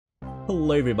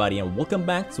Hello everybody and welcome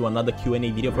back to another Q&A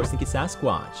video for Stinky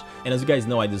Sasquatch. And as you guys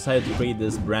know, I decided to create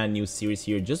this brand new series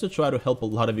here just to try to help a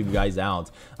lot of you guys out.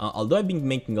 Although I've been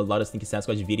making a lot of Stinky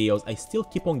Sasquatch videos, I still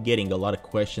keep on getting a lot of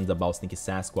questions about Stinky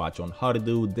Sasquatch on how to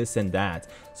do this and that.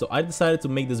 So I decided to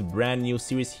make this brand new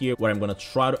series here where I'm gonna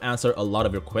try to answer a lot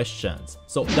of your questions.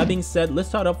 So that being said, let's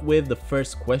start off with the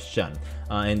first question.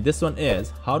 And this one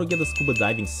is how to get the scuba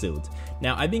diving suit.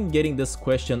 Now I've been getting this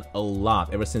question a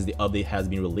lot ever since the update has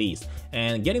been released,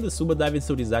 and getting the scuba diving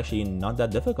suit is actually not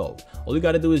that difficult. All you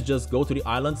gotta do is just go to the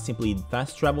island, simply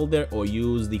fast travel there or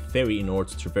use the ferry in order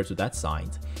to traverse to that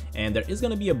side. And there is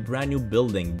gonna be a brand new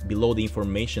building below the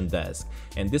information desk,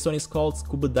 and this one is called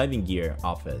Scuba Diving Gear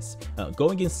Office.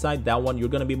 Going inside that one, you're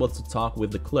gonna be able to talk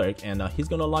with the clerk, and he's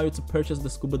gonna allow you to purchase the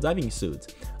scuba diving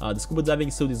suit. The scuba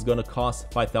diving suit is gonna cost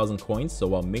 5,000 coins,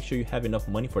 so make sure you have enough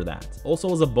money for that.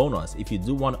 Also, as a bonus, if you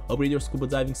do want to upgrade your scuba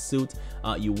diving suit,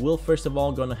 you will first of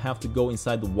all gonna have to go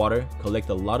inside the water, collect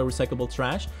a lot of recyclable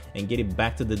trash, and get it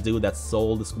back to the dude that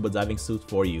sold the scuba diving suit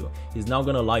for you. He's now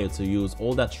gonna allow you to use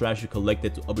all that trash you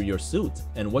collected to upgrade your suit.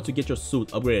 And once you get your suit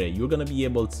upgraded, you're gonna be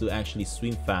able to actually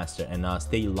swim faster and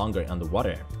stay longer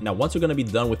underwater. Now, once you're gonna be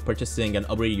done with purchasing and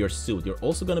upgrading your suit, you're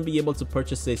also gonna be able to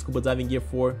purchase a scuba diving gear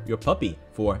for your puppy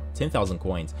for 10,000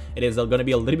 coins. It is gonna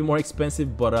be a little bit more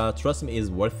expensive, but trust me, it's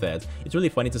worth it. It's really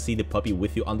funny to see the puppy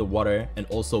with you underwater and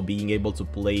also being able to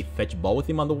play fetch ball with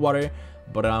him underwater.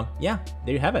 But yeah,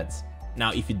 there you have it.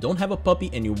 Now, if you don't have a puppy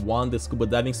and you want the scuba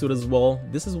diving suit as well,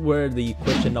 this is where the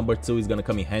question number 2 is gonna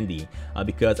come in handy,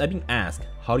 because I've been asked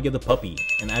how to get the puppy,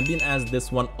 and I've been asked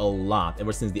this one a lot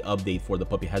ever since the update for the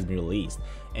puppy has been released.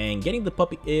 And getting the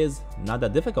puppy is not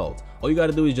that difficult. All you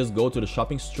gotta do is just go to the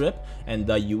shopping strip, and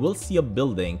you will see a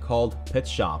building called Pet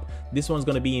Shop. This one's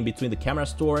gonna be in between the camera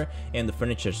store and the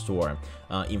furniture store.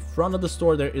 In front of the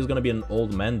store, there is gonna be an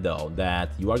old man though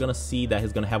that you are gonna see that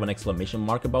he's gonna have an exclamation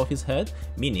mark above his head,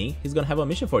 meaning he's gonna have a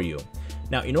mission for you.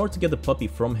 Now, in order to get the puppy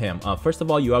from him, first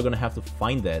of all, you are gonna have to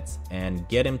find it and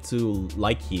get him to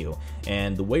like you.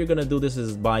 And the way you're gonna do this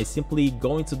is by simply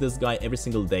going to this guy every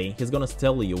single day. He's gonna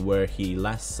tell you where he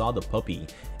last saw the puppy,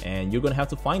 and you're gonna have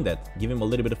to find it. Give him a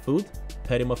little bit of food,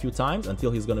 pet him a few times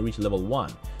until he's gonna reach level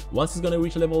 1. Once he's gonna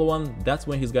reach level 1, that's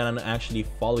when he's gonna actually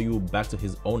follow you back to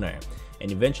his owner.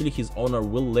 And eventually his owner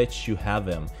will let you have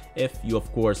him if you of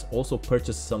course also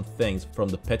purchase some things from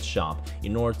the pet shop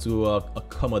in order to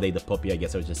accommodate the puppy, I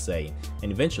guess I would just say.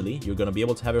 And eventually you're gonna be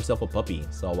able to have yourself a puppy,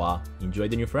 so enjoy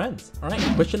the new friends. Alright,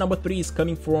 question number 3 is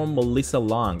coming from Melissa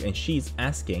Long, and she's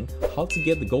asking how to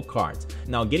get the Go-Kart.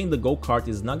 Now, getting the Go-Kart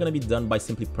is not gonna be done by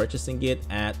simply purchasing it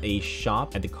at a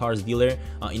shop, at the cars dealer.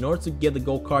 In order to get the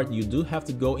Go-Kart, you do have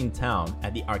to go in town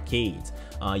at the arcade.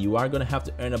 You are gonna have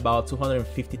to earn about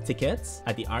 250 tickets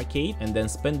at the arcade and then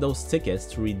spend those tickets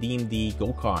to redeem the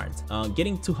Go-Kart.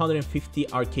 Getting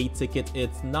 250 arcade tickets,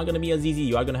 it's not gonna be as easy.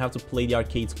 You are gonna have to play the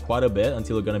arcades quite a bit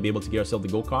until you're gonna be able to get yourself the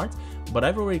Go-Kart. But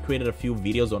I've already created a few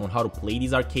videos on how to play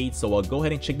these arcades, so go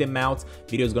ahead and check them out.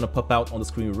 Video is gonna pop out on the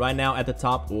screen right now at the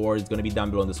top, or it's gonna be down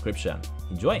below in the description.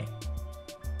 Enjoy!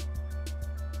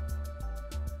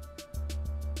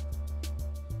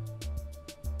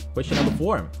 Question number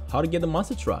 4, how to get the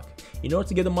monster truck. In order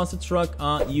to get the monster truck,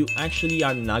 you actually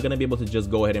are not gonna be able to just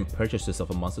go ahead and purchase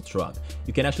yourself a monster truck.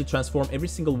 You can actually transform every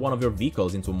single one of your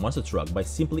vehicles into a monster truck by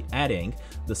simply adding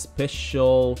the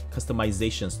special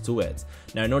customizations to it.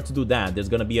 Now, in order to do that, there's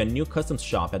gonna be a new custom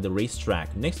shop at the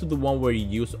racetrack next to the one where you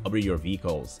use to upgrade your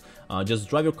vehicles. Just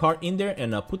drive your car in there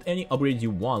and put any upgrades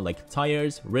you want, like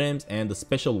tires, rims, and the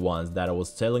special ones that I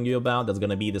was telling you about. That's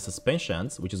gonna be the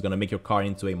suspensions, which is gonna make your car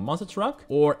into a monster truck,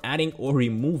 or adding or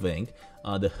removing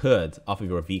the hood off of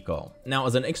your vehicle. Now,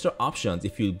 as an extra option,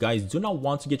 if you guys do not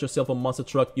want to get yourself a monster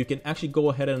truck, you can actually go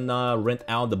ahead and rent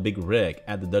out the big rig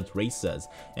at the dirt races.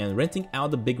 And renting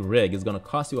out the big rig is gonna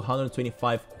cost you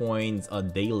 125 coins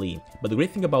daily. But the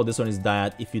great thing about this one is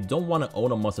that if you don't want to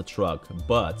own a monster truck,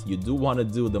 but you do want to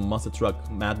do the monster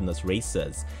truck madness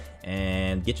races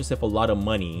and get yourself a lot of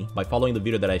money by following the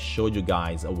video that I showed you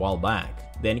guys a while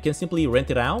back, then you can simply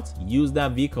rent it out, use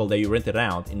that vehicle that you rented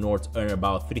out in order to earn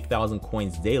about 3,000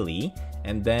 coins daily,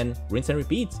 and then rinse and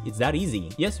repeat. It's that easy.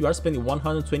 Yes, you are spending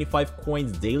 125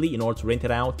 coins daily in order to rent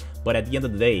it out, but at the end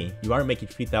of the day, you are making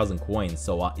 3,000 coins,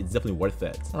 so it's definitely worth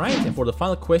it. Alright, and for the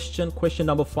final question, question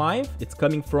number 5, it's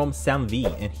coming from Sam V,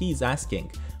 and he's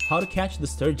asking, how to catch the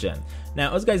sturgeon.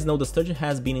 Now, as you guys know, the sturgeon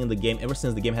has been in the game ever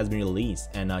since the game has been released,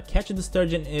 and catching the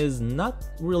sturgeon is not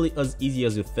really as easy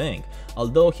as you think.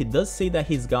 Although he does say that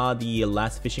he's got the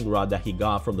last fishing rod that he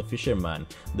got from the fisherman,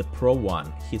 the pro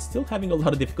one, he's still having a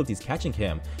lot of difficulties catching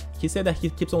him. He said that he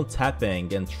keeps on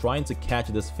tapping and trying to catch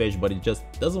this fish, but it just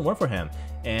doesn't work for him.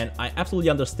 And I absolutely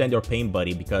understand your pain,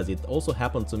 buddy, because it also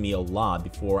happened to me a lot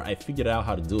before I figured out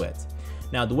how to do it.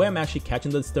 Now, the way I'm actually catching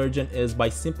the sturgeon is by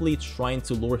simply trying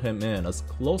to lure him in as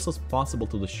close as possible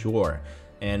to the shore.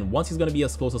 And once he's gonna be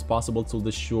as close as possible to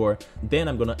the shore, then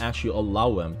I'm gonna actually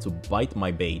allow him to bite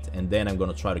my bait, and then I'm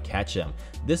gonna try to catch him.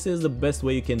 This is the best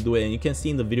way you can do it, and you can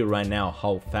see in the video right now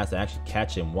how fast I actually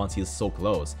catch him once he's so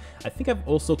close. I think I've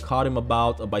also caught him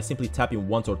about by simply tapping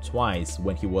once or twice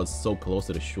when he was so close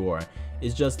to the shore.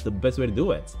 It's just the best way to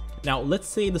do it. Now, let's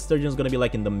say the sturgeon is gonna be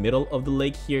like in the middle of the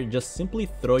lake here. Just simply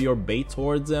throw your bait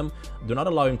towards him. Do not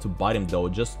allow him to bite him though.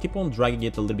 Just keep on dragging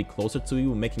it a little bit closer to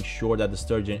you, making sure that the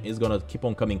sturgeon is gonna keep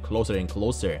on coming closer and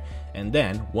closer. And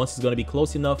then, once it's gonna be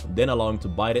close enough, then allow him to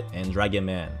bite it and drag him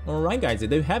in. Alright guys,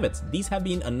 there you have it. These have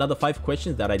been another 5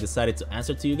 questions that I decided to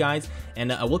answer to you guys.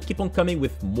 And I will keep on coming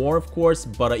with more, of course.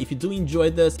 But if you do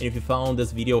enjoy this, and if you found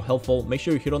this video helpful, make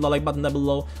sure you hit on the like button down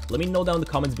below. Let me know down in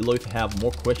the comments below if you have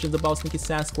more questions about Stinky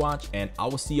Sasquatch. And I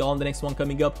will see you all in the next one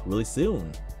coming up really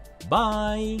soon.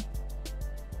 Bye!